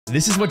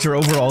This is what your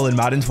overall in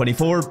Madden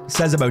 24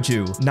 says about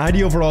you.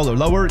 90 overall or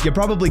lower, you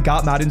probably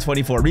got Madden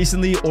 24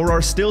 recently or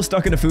are still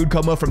stuck in a food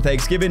coma from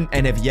Thanksgiving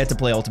and have yet to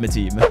play Ultimate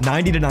Team.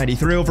 90 to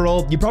 93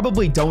 overall, you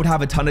probably don't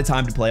have a ton of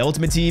time to play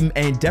Ultimate Team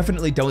and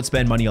definitely don't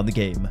spend money on the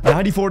game.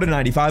 94 to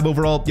 95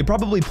 overall, you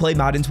probably play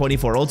Madden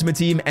 24 Ultimate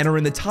Team and are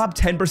in the top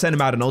 10% of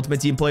Madden Ultimate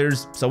Team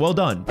players, so well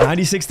done.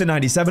 96 to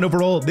 97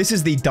 overall, this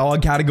is the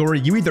dog category.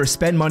 You either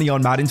spend money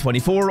on Madden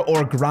 24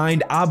 or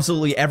grind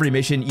absolutely every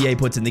mission EA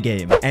puts in the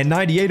game. And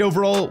 98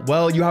 overall,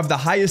 well, you have the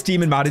highest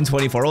team in Madden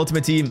 24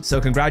 Ultimate Team,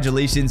 so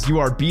congratulations, you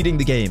are beating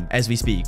the game as we speak.